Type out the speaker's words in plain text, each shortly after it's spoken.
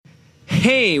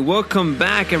Hey, welcome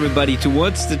back everybody to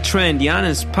What's the Trend, the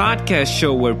honest podcast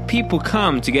show where people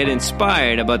come to get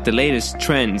inspired about the latest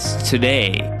trends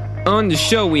today. On the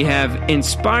show we have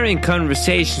inspiring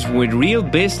conversations with real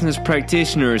business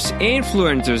practitioners,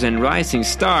 influencers and rising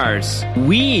stars.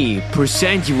 We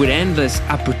present you with endless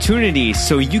opportunities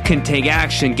so you can take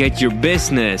action, get your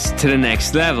business to the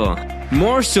next level.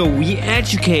 More so, we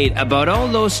educate about all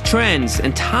those trends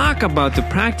and talk about the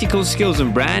practical skills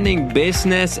in branding,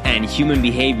 business, and human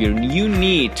behavior you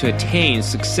need to attain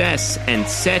success and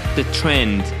set the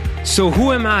trend. So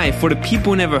who am I? For the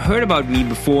people who never heard about me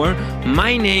before,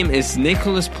 my name is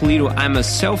Nicholas Polito. I'm a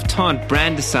self-taught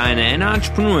brand designer and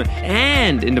entrepreneur,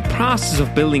 and in the process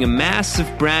of building a massive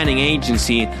branding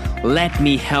agency, let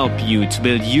me help you to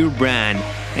build your brand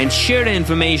and share the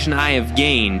information I have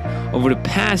gained over the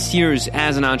past years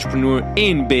as an entrepreneur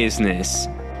in business.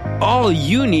 All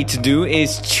you need to do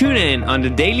is tune in on the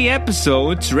daily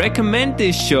episodes, recommend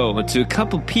this show to a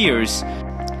couple peers.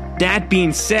 That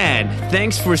being said,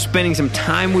 thanks for spending some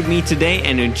time with me today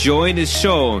and enjoy the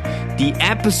show. The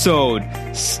episode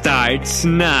starts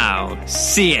now.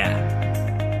 See ya.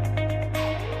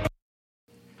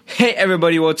 Hey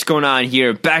everybody, what's going on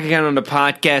here? Back again on the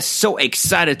podcast. So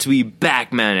excited to be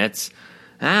back, man.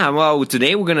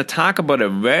 Today we're going to talk about a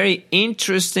very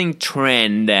interesting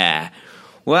trend.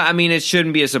 It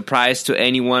shouldn't be a surprise to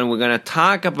anyone. We're going to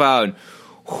talk about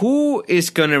who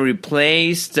is going to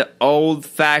replace the old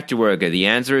factory worker. The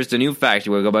answer is the new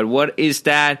factory worker. But what is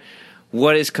that?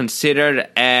 What is considered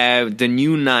the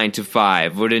new 9 to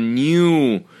 5 or the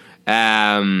new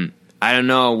I don't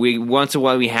know, once in a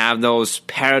while we have those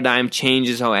paradigm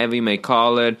changes, however you may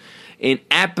call it. In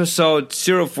episode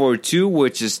 042,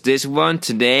 which is this one,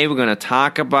 today we're going to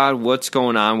talk about what's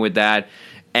going on with that.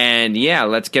 And yeah,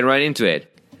 let's get right into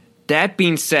it. That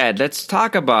being said, let's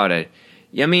talk about it.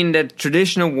 The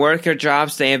traditional worker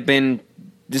jobs, they have been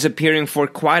disappearing for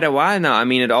quite a while now.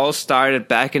 It all started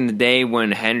back in the day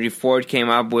when Henry Ford came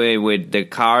up with the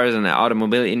cars and the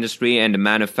automobile industry, and the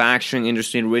manufacturing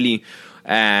industry really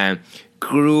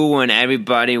grew when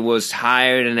everybody was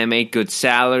hired and they made good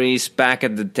salaries back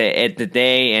at the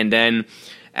day. And then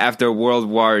after World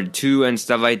War II and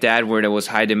stuff like that, where there was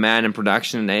high demand and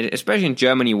production, especially in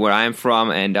Germany where I'm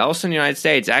from, and also in the United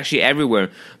States, actually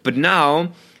everywhere. But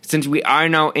now, since we are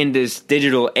now in this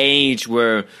digital age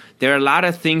where there are a lot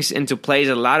of things into place,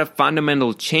 a lot of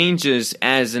fundamental changes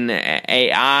as an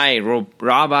AI,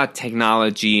 robot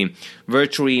technology,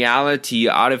 virtual reality,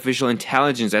 artificial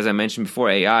intelligence, as I mentioned before,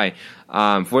 AI.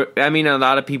 A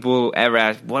lot of people ever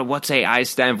ask, what's AI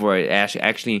stand for?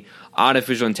 Actually,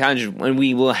 artificial intelligence. When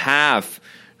we will have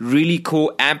really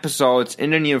cool episodes in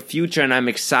the near future, and I'm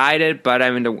excited, but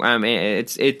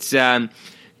it's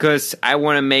because I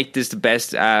want to make this the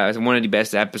best, one of the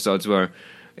best episodes where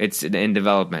it's in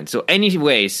development. So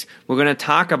anyways, we're going to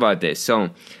talk about this. So,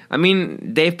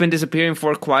 they've been disappearing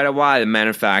for quite a while, the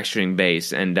manufacturing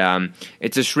base. And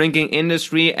it's a shrinking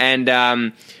industry.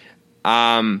 And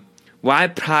while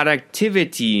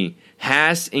productivity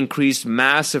has increased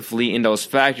massively in those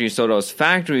factories, so those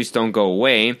factories don't go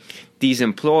away, these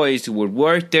employees who would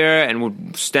work there and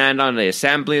would stand on the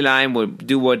assembly line, would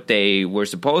do what they were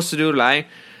supposed to do,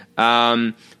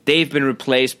 they've been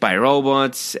replaced by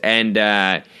robots and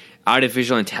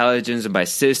artificial intelligence and by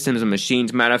systems and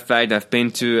machines. Matter of fact, I've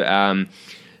been to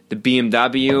the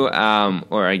BMW,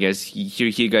 or I guess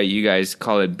you guys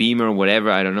call it Beamer or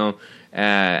whatever, I don't know,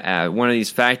 one of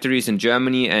these factories in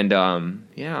Germany. And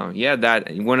that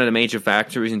one of the major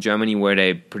factories in Germany where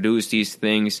they produce these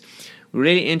things.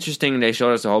 Really interesting. They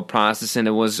showed us the whole process, and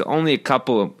there was only a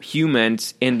couple of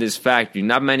humans in this factory.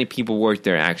 Not many people worked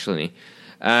there, actually.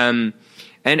 And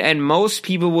most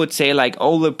people would say,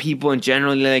 older people and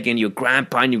generally, and your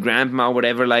grandpa and your grandma or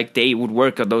whatever, they would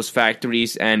work at those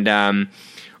factories, and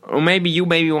or maybe you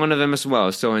may be one of them as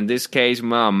well. So in this case,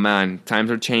 well, man, times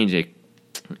are changing.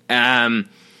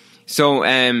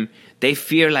 They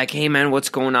fear, hey, man, what's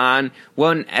going on?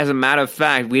 Well, as a matter of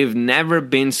fact, we've never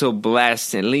been so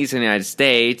blessed, at least in the United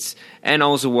States and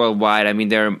also worldwide.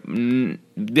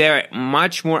 There are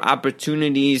much more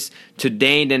opportunities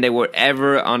today than there were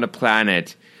ever on the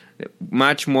planet.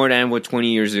 Much more than 20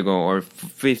 years ago or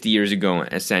 50 years ago,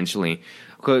 essentially.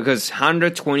 Because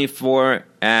 124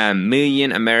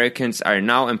 million Americans are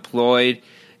now employed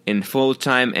in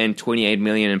full-time and 28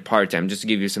 million in part-time, just to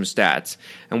give you some stats.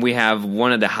 And we have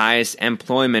one of the highest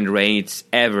employment rates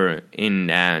ever in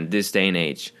this day and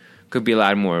age. Could be a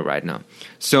lot more right now.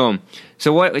 So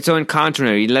in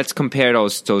contrary, let's compare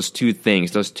those two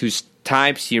things, those two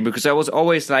types here, because I was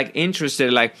always like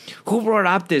interested, like who brought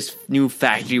up this new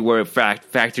factory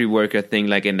worker thing,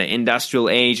 like in the industrial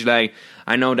age. Like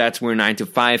I know that's where 9 to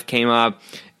 5 came up,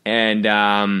 and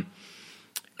I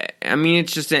mean,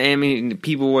 it's just, I mean,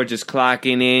 people were just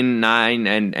clocking in 9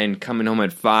 and coming home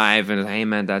at 5, and hey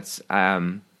man, that's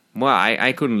well,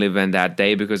 I couldn't live in that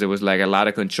day because it was like a lot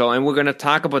of control. And we're gonna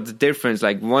talk about the difference,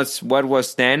 like what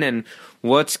was then and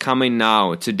what's coming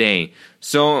now today.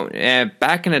 So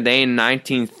back in the day, in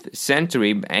 19th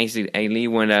century, basically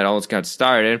when that all got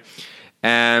started,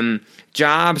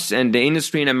 jobs and the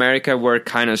industry in America were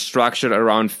kind of structured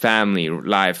around family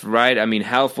life, right? I mean,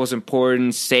 health was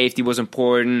important, safety was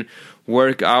important,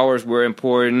 work hours were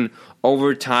important,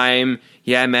 overtime.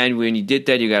 Yeah, man, when you did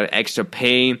that, you got extra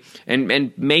pay,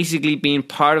 and basically being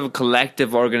part of a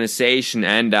collective organization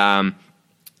and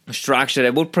structure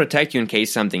that would protect you in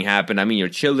case something happened. I mean, your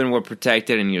children were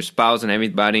protected and your spouse and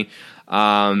everybody.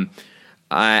 And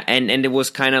it was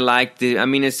kind of like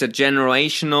it's a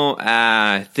generational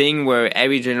thing where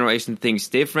every generation thinks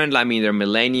different. I mean, there are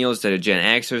millennials, there are Gen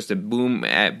Xers, the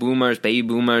boomers, baby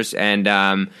boomers, and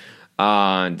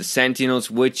the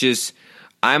Sentinels, which is,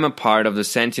 I'm a part of the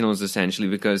Sentinels essentially,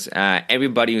 because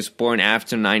everybody who's born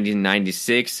after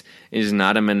 1996 is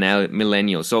not a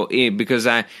millennial. So because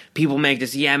people make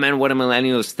this, yeah man, what a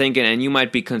millennial is thinking, and you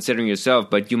might be considering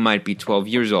yourself, but you might be 12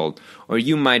 years old, or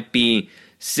you might be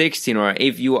 16, or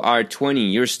if you are 20,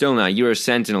 you're still not. You're a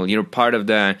Sentinel. You're part of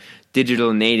the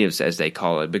digital natives, as they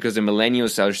call it, because the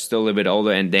millennials are still a bit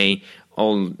older and they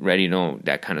already know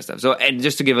that kind of stuff. So, and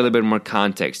just to give a little bit more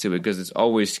context to it, because it's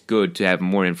always good to have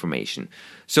more information.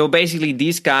 So basically,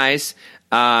 these guys,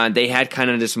 they had kind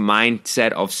of this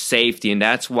mindset of safety, and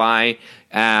that's why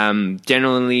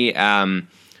generally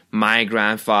my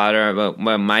grandfather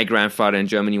in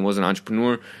Germany was an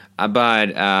entrepreneur,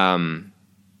 but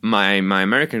my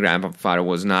American grandfather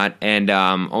was not, and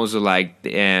also like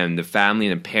the family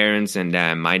and the parents and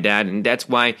my dad, and that's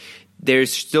why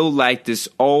there's still like this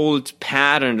old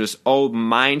pattern, this old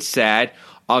mindset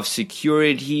of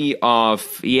security,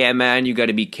 of, yeah, man, you got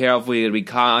to be careful, you got to be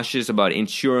cautious about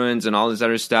insurance and all this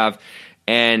other stuff.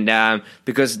 And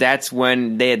because that's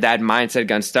when that mindset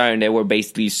got started, and they were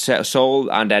basically sold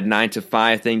on that 9 to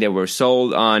 5 thing. They were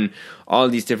sold on all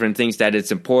these different things that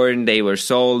it's important. They were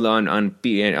sold on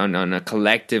a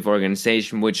collective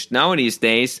organization, which nowadays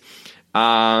days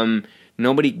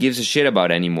nobody gives a shit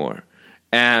about anymore.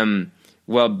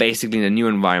 Well, basically in the new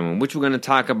environment, which we're going to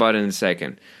talk about in a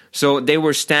second. So they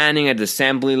were standing at the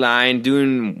assembly line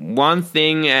doing one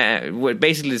thing,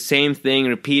 basically the same thing,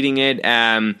 repeating it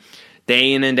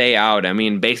day in and day out. I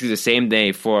mean, basically the same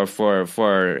day for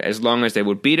as long as they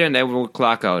would be there, and they would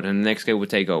clock out, and the next day would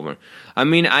take over. I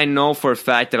mean, I know for a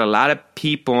fact that a lot of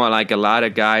people, like a lot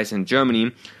of guys in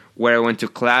Germany, where I went to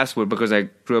class with, because I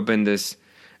grew up in this,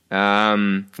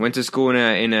 went to school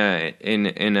in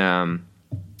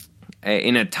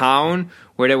a town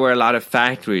where there were a lot of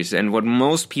factories, and what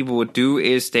most people would do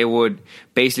is they would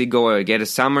basically go get a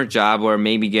summer job, or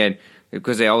maybe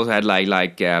because they also had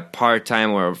like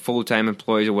part-time or full-time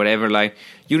employees or whatever. Like,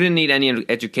 you didn't need any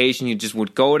education, you just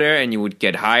would go there and you would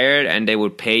get hired and they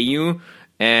would pay you,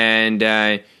 and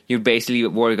you'd basically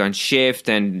work on shift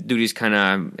and do these kind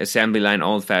of assembly line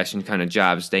old-fashioned kind of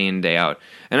jobs day in, day out.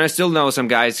 And I still know some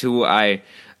guys who I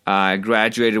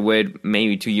graduated with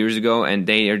maybe 2 years ago, and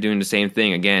they are doing the same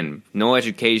thing. Again, no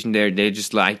education there, they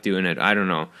just like doing it. I don't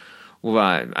know.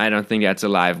 Well, I don't think that's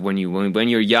alive. When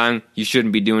you're young, you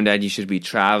shouldn't be doing that. You should be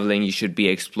traveling. You should be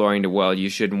exploring the world. You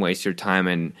shouldn't waste your time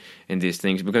in these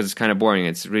things, because it's kind of boring.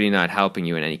 It's really not helping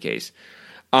you in any case.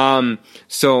 Well,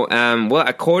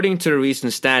 according to the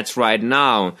recent stats right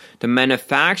now, the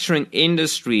manufacturing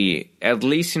industry, at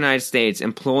least in the United States,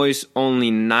 employs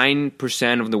only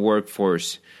 9% of the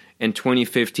workforce. In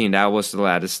 2015, that was the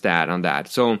latest stat on that.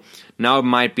 So now it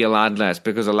might be a lot less,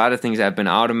 because a lot of things have been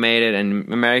automated,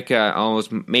 and America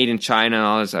almost made in China and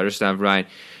all this other stuff, right?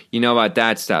 You know about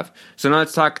that stuff. So now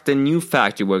let's talk the new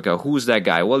factory worker. Who's that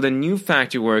guy? Well, the new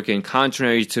factory worker, in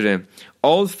contrary to the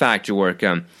old factory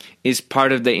worker, is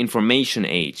part of the information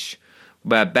age.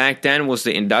 But back then was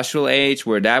the industrial age,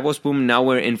 where that was booming. Now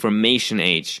we're information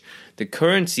age. The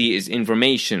currency is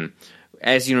information.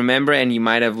 As you remember, and you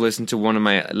might have listened to one of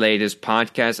my latest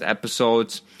podcast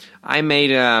episodes, I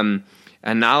made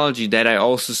analogy that I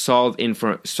also sold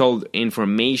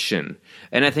information.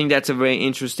 And I think that's a very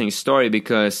interesting story,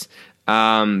 because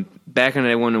back in the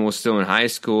day when I was still in high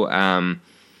school, and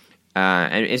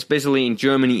especially in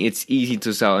Germany, it's easy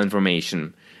to sell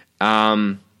information.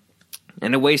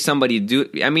 And the way somebody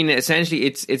essentially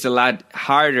it's a lot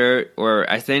harder, or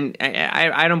I think,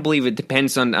 I don't believe it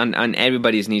depends on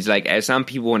everybody's needs. Like, some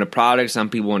people want a product, some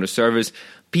people want a service.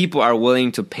 People are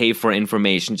willing to pay for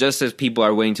information, just as people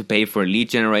are willing to pay for lead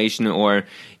generation or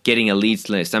getting a leads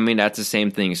list. I mean, that's the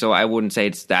same thing. So I wouldn't say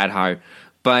it's that hard.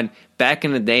 But back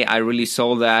in the day, I really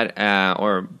sold that,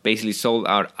 or basically sold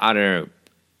out other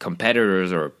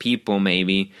competitors or people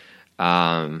maybe,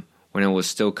 when I was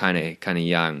still kind of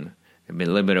young. A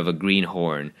little bit of a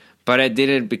greenhorn, but I did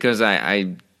it because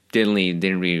I didn't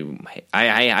really.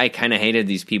 I kind of hated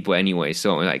these people anyway.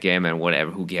 So like, yeah, man, whatever.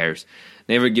 Who cares?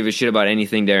 Never give a shit about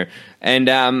anything there. And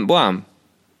and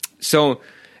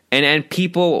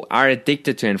people are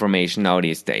addicted to information now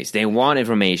these days. They want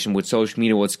information with social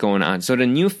media, what's going on. So the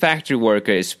new factory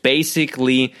worker is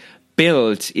basically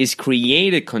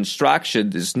created,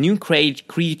 constructed this new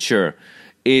creature.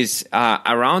 Is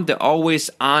around the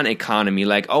always on economy.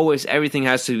 Like, always everything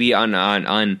has to be on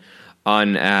and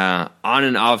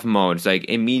off mode. It's like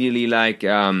immediately, like,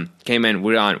 okay, man,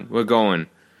 we're going.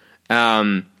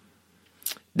 Then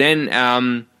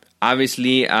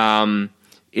obviously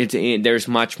there's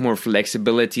much more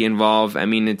flexibility involved. I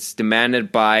mean, it's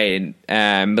demanded by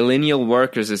millennial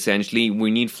workers. Essentially, we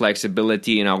need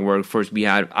flexibility in our workforce. We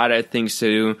have other things to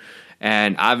do.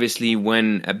 And obviously,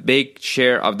 when a big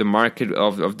share of the market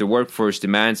of the workforce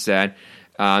demands that,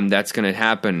 that's going to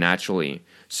happen naturally.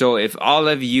 So if all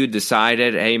of you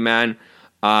decided, hey, man,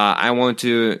 I want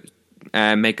to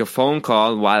make a phone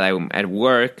call while I'm at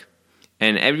work,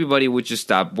 and everybody would just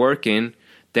stop working,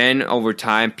 then over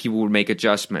time, people would make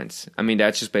adjustments. I mean,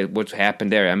 that's just what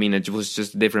happened there. I mean, it was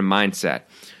just a different mindset.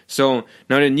 So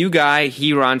now the new guy,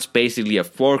 he runs basically a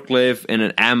forklift in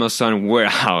an Amazon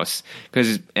warehouse,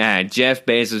 because Jeff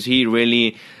Bezos, he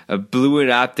really blew it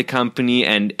up, the company,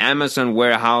 and Amazon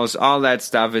warehouse, all that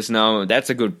stuff that's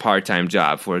a good part-time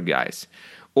job for guys.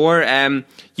 Or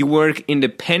you work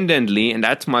independently, and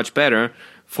that's much better,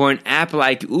 for an app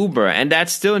like Uber, and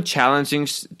that's still a challenging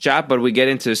job, but we get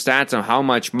into the stats on how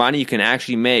much money you can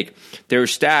actually make. There are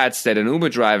stats that an Uber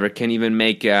driver can even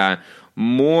make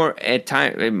more at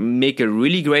time, make a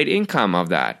really great income of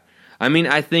that. I mean,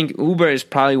 I think Uber is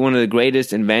probably one of the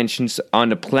greatest inventions on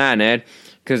the planet,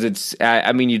 because it's,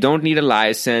 you don't need a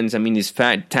license. I mean, these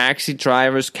taxi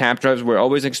drivers, cab drivers were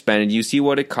always expanded. You see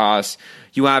what it costs.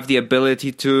 You have the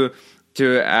ability to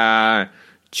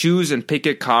choose and pick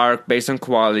a car based on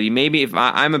quality. Maybe if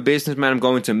I'm a businessman, I'm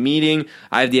going to a meeting,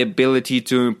 I have the ability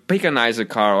to pick a nicer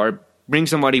car or bring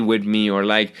somebody with me, or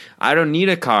like, I don't need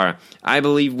a car. I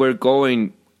believe we're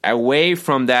going away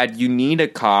from that. You need a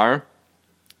car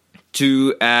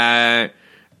to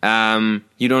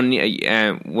you don't need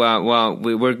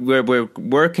we're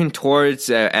working towards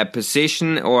a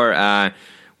position or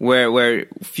where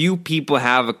few people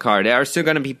have a car. There are still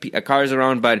going to be cars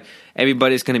around, but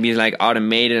everybody's going to be like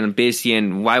automated and busy,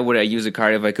 and why would I use a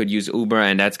car if I could use Uber,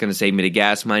 and that's going to save me the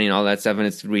gas money and all that stuff, and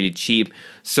it's really cheap.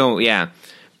 So yeah,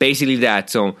 basically that.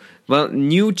 So, well,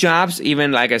 new jobs,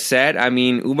 even like I said, I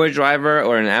mean, Uber driver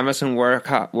or an Amazon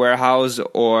warehouse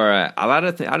or a lot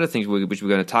of other things which we're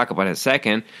going to talk about in a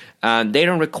second, they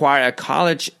don't require a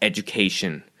college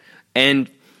education.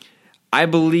 And I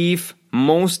believe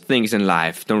most things in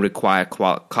life don't require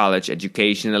college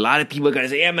education. A lot of people are going to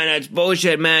say, yeah, man, that's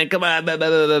bullshit, man. Come on. Blah, blah,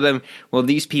 blah, blah. Well,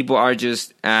 these people are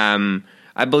just,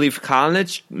 I believe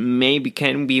college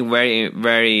can be very,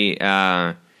 very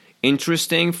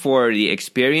interesting for the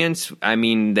experience. I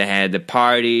mean, they had the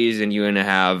parties, and you're going to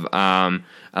have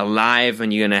a life,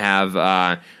 and you're going to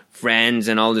have friends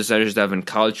and all this other stuff, and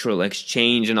cultural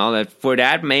exchange and all that. For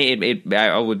that,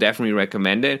 I would definitely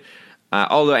recommend it.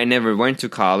 Although I never went to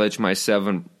college myself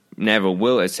and never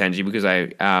will, essentially, because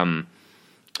I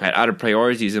had other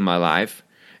priorities in my life.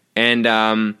 And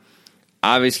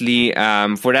obviously,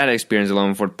 for that experience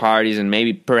alone, for parties and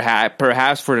maybe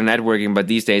perhaps for the networking, but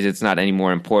these days it's not any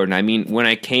more important. I mean, when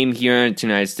I came here to the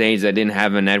United States, I didn't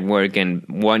have a network, and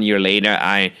 1 year later,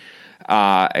 I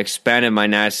expanded my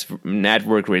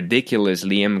network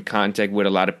ridiculously. I'm in contact with a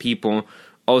lot of people,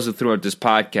 also throughout this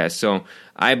podcast. So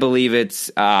I believe it's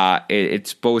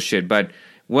bullshit. But,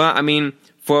 well, I mean,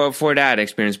 for that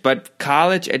experience. But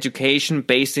college education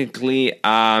basically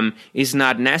is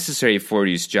not necessary for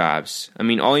these jobs. I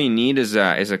mean, all you need is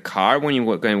a car when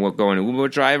you're going to go an Uber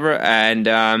driver,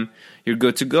 and you're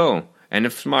good to go. And a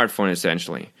smartphone,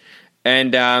 essentially.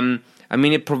 And, I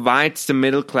mean, it provides the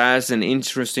middle class an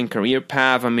interesting career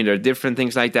path. I mean, there are different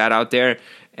things like that out there,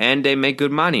 and they make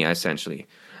good money, essentially.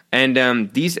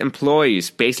 And these employees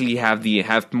basically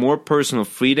have more personal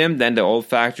freedom than the old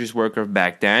factories worker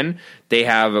back then. They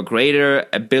have a greater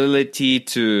ability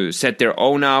to set their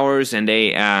own hours, and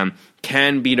they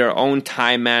can be their own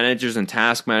time managers and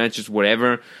task managers,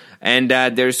 whatever. And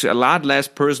there's a lot less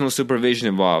personal supervision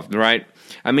involved, right?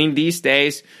 I mean, these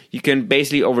days, you can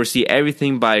basically oversee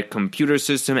everything by a computer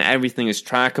system. Everything is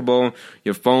trackable.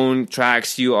 Your phone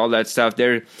tracks you, all that stuff.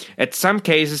 At some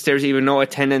cases, there's even no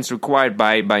attendance required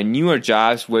by newer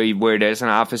jobs where there's an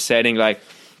office setting. Like,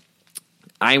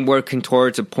 I'm working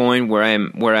towards a point where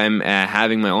I'm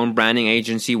having my own branding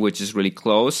agency, which is really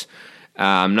close.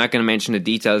 I'm not going to mention the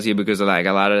details here because like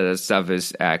a lot of that stuff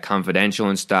is confidential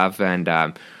and stuff, and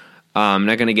I'm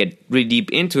not going to get really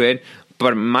deep into it.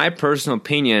 But my personal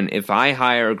opinion, if I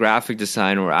hire a graphic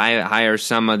designer or I hire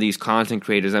some of these content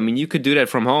creators, I mean, you could do that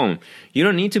from home. You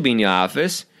don't need to be in the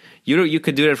office. You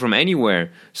could do that from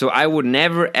anywhere. So I would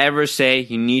never, ever say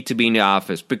you need to be in the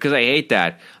office because I hate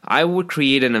that. I would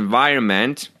create an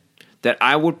environment that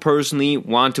I would personally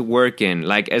want to work in,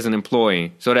 like as an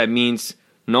employee. So that means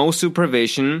no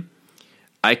supervision.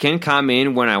 I can come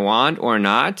in when I want or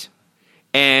not.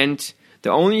 And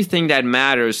the only thing that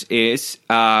matters is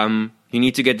you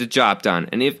need to get the job done.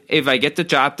 And if I get the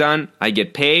job done, I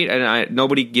get paid, and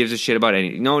nobody gives a shit about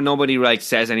anything. Nobody like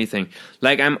says anything.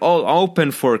 Like, I'm all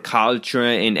open for culture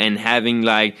and having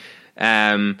but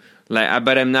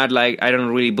I'm not like, I don't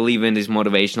really believe in these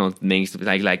motivational things.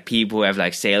 Like people who have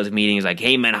like sales meetings, like,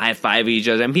 hey man, high five each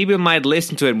other, and people might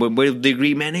listen to it with the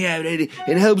agree, man, yeah,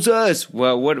 it helps us.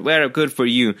 Well, well, good for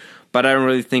you, but I don't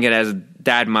really think it has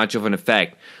that much of an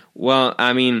effect. Well,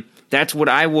 I mean, that's what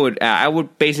I would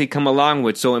basically come along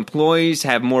with. So employees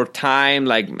have more time.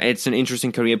 Like, it's an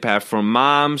interesting career path for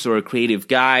moms or creative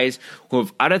guys who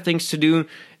have other things to do.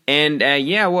 And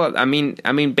well, I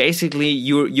mean, basically,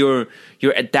 you're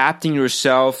adapting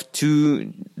yourself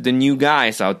to the new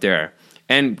guys out there.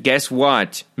 And guess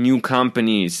what? New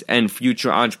companies and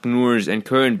future entrepreneurs and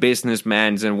current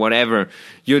businessmen and whatever.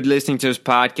 You're listening to this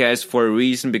podcast for a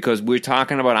reason, because we're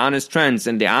talking about honest trends.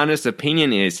 And the honest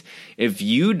opinion is, if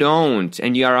you don't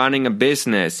and you are running a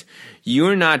business,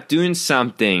 you're not doing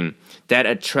something that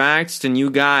attracts the new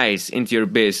guys into your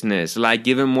business, like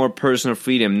give them more personal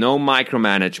freedom, no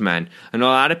micromanagement. I know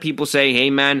a lot of people say, hey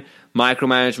man,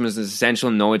 micromanagement is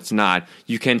essential. No, it's not.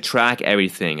 You can track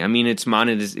everything. I mean, it's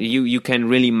you can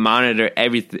really monitor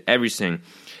everything.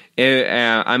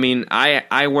 I mean,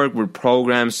 I work with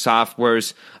programs,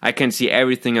 softwares. I can see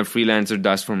everything a freelancer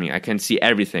does for me. I can see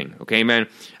everything. Okay, man.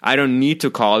 I don't need to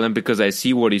call him because I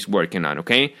see what he's working on.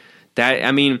 Okay. That,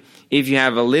 I mean, if you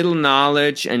have a little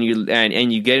knowledge and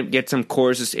you get some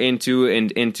courses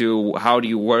into how do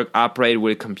you operate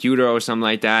with a computer or something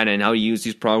like that, and how you use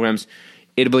these programs,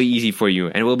 it'll be easy for you,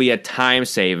 and it will be a time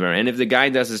saver. And if the guy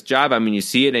does his job, I mean, you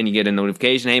see it and you get a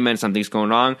notification, hey man, something's going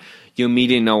wrong, you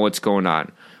immediately know what's going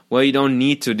on. Well, you don't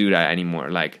need to do that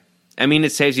anymore. Like, I mean,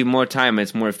 it saves you more time,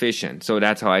 it's more efficient. So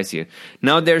that's how I see it.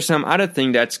 Now, there's some other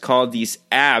thing that's called these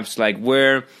apps, like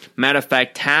where, matter of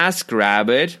fact,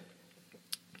 TaskRabbit,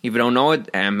 if you don't know it,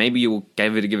 maybe you'll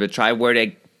give it a try, where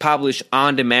they publish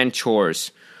on-demand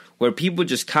chores, where people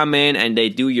just come in and they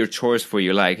do your chores for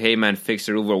you, like, hey man, fix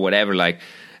the roof or whatever, like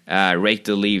rake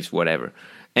the leaves, whatever.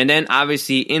 And then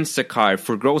obviously Instacart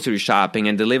for grocery shopping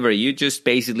and delivery. You just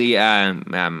basically tell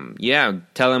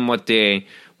them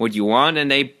what you want, and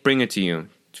they bring it to you,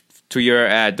 to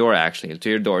your door, actually, to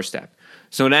your doorstep.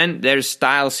 So then there's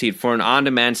StyleSeat for an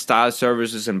on-demand style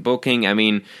services and booking. I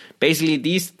mean, basically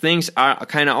these things are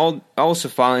kind of also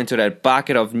fall into that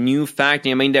bucket of new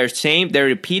factory. I mean, they're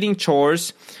repeating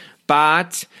chores,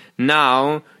 but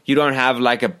now you don't have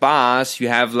like a boss. You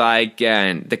have like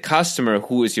the customer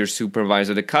who is your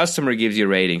supervisor. The customer gives you a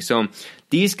rating. So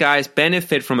these guys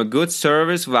benefit from a good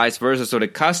service, vice versa. So the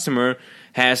customer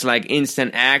has like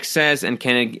instant access and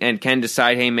can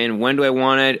decide, hey man, when do I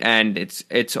want it? And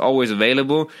it's always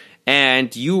available.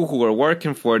 And you who are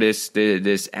working for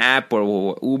this app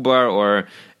or Uber or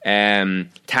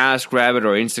TaskRabbit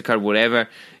or Instacart, whatever,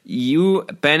 you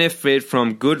benefit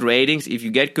from good ratings. If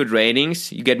you get good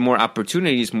ratings, you get more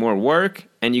opportunities, more work,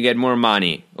 and you get more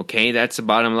money. Okay, that's the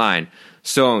bottom line.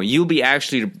 So you'll be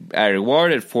actually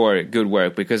rewarded for good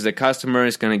work because the customer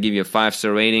is going to give you a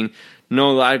 5-star rating.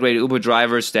 Know a lot of great Uber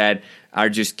drivers that are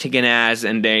just kicking ass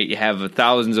and they have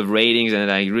thousands of ratings and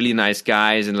like really nice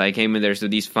guys, and like, hey man, there's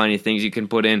these funny things you can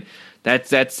put in.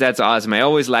 That's awesome. I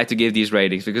always like to give these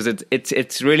ratings because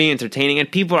it's really entertaining,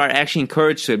 and people are actually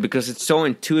encouraged to it because it's so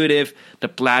intuitive. The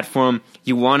platform,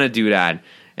 you want to do that,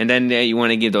 and then you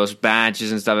want to give those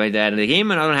badges and stuff like that. And like, hey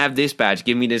man, I don't have this badge,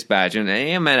 give me this badge, and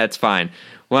hey man, that's fine.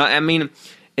 Well, I mean,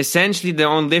 essentially the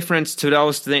only difference to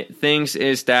those things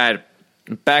is that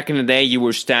back in the day, you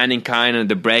were standing kind of at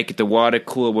the break at the water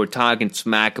cooler, we're talking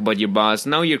smack about your boss.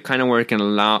 Now you're kind of working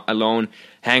alone,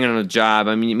 hanging on a job.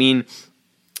 I mean,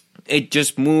 it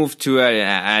just moved to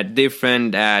a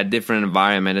different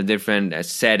environment, a different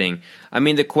setting. I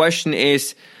mean, the question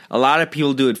is, a lot of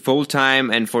people do it full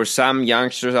time, and for some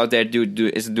youngsters out there,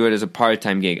 do it as a part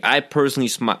time gig. I personally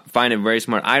find it very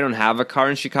smart. I don't have a car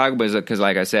in Chicago, because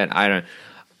like I said,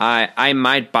 I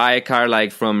might buy a car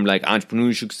like from like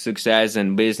entrepreneurship success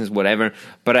and business, whatever.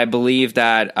 But I believe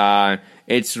that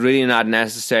it's really not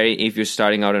necessary if you're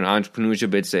starting out in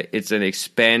entrepreneurship. It's an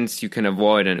expense you can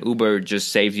avoid, and Uber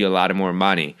just saves you a lot more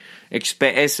money.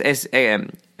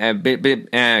 Considering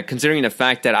the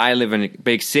fact that I live in a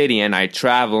big city and I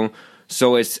travel,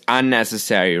 so it's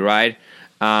unnecessary, right?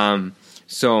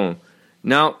 So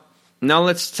now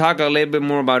let's talk a little bit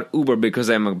more about Uber, because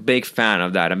I'm a big fan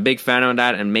of that. And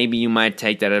maybe you might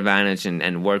take that advantage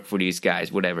and work for these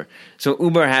guys, whatever. So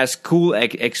Uber has cool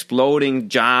exploding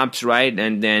jobs, right?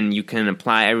 And then you can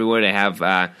apply everywhere. They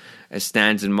have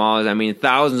stands in malls. I mean,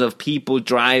 thousands of people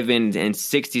drive in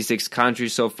 66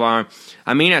 countries so far.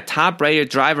 I mean, a top-rated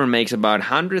driver makes about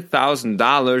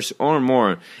 $100,000 or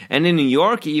more. And in New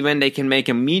York, even, they can make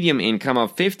a medium income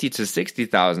of $50,000 to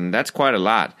 $60,000. That's quite a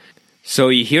lot. So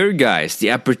you hear, guys,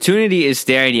 the opportunity is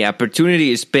there. The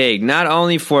opportunity is big. Not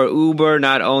only for Uber,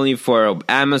 not only for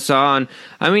Amazon.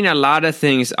 I mean, a lot of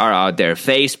things are out there.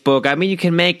 Facebook. I mean, you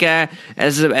can make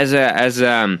as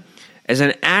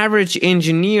an average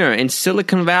engineer in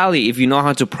Silicon Valley, if you know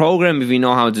how to program, if you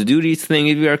know how to do these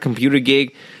things, if you're a computer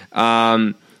geek,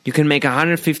 you can make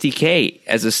 $150K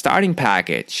as a starting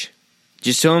package.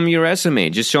 Just show them your resume.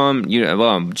 Just show them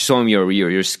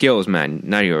your skills, man,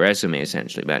 not your resume,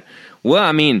 essentially. But well,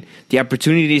 I mean, the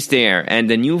opportunity is there, and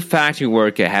the new factory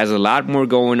worker has a lot more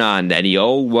going on than the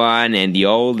old one and the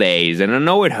old days. And I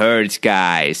know it hurts,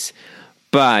 guys,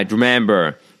 but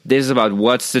remember, this is about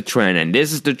what's the trend, and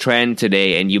this is the trend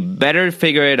today, and you better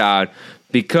figure it out,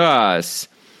 because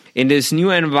in this new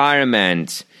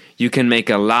environment, you can make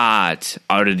a lot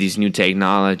out of these new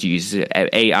technologies,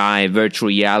 AI, virtual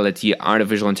reality,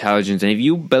 artificial intelligence, and if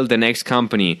you build the next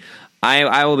company,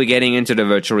 I will be getting into the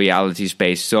virtual reality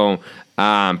space, so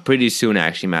pretty soon,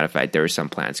 actually, matter of fact, there are some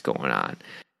plans going on.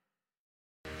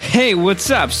 Hey,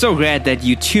 what's up? So glad that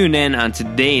you tuned in on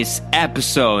today's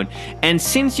episode. And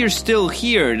since you're still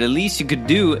here, the least you could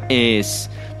do is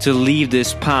to leave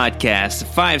this podcast a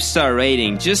 5-star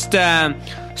rating. Just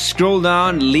scroll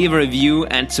down, leave a review,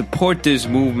 and support this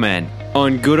movement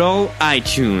on good old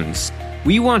iTunes.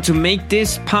 We want to make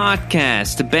this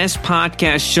podcast the best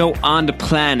podcast show on the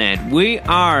planet. We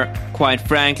are, quite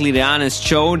frankly, the honest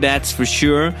show, that's for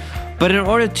sure. But in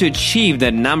order to achieve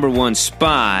that number 1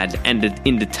 spot and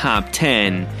in the top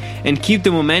 10 and keep the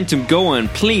momentum going,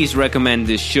 please recommend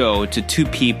this show to 2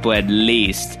 people at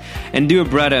least. And do a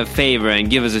brother a favor and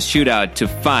give us a shootout to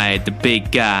fight the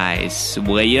big guys,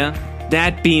 will ya?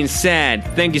 That being said,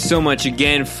 thank you so much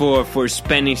again for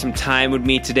spending some time with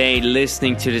me today,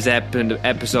 listening to this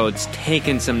episodes,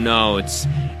 taking some notes,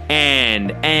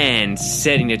 and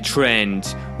setting the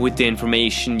trend with the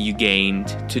information you gained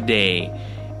today.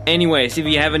 Anyways, if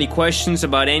you have any questions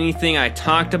about anything I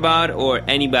talked about or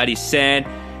anybody said,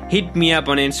 hit me up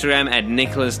on Instagram at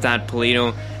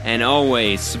nicholas.polito, and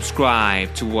always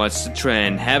subscribe to What's the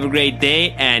Trend. Have a great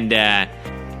day, and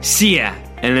see ya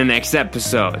in the next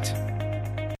episode.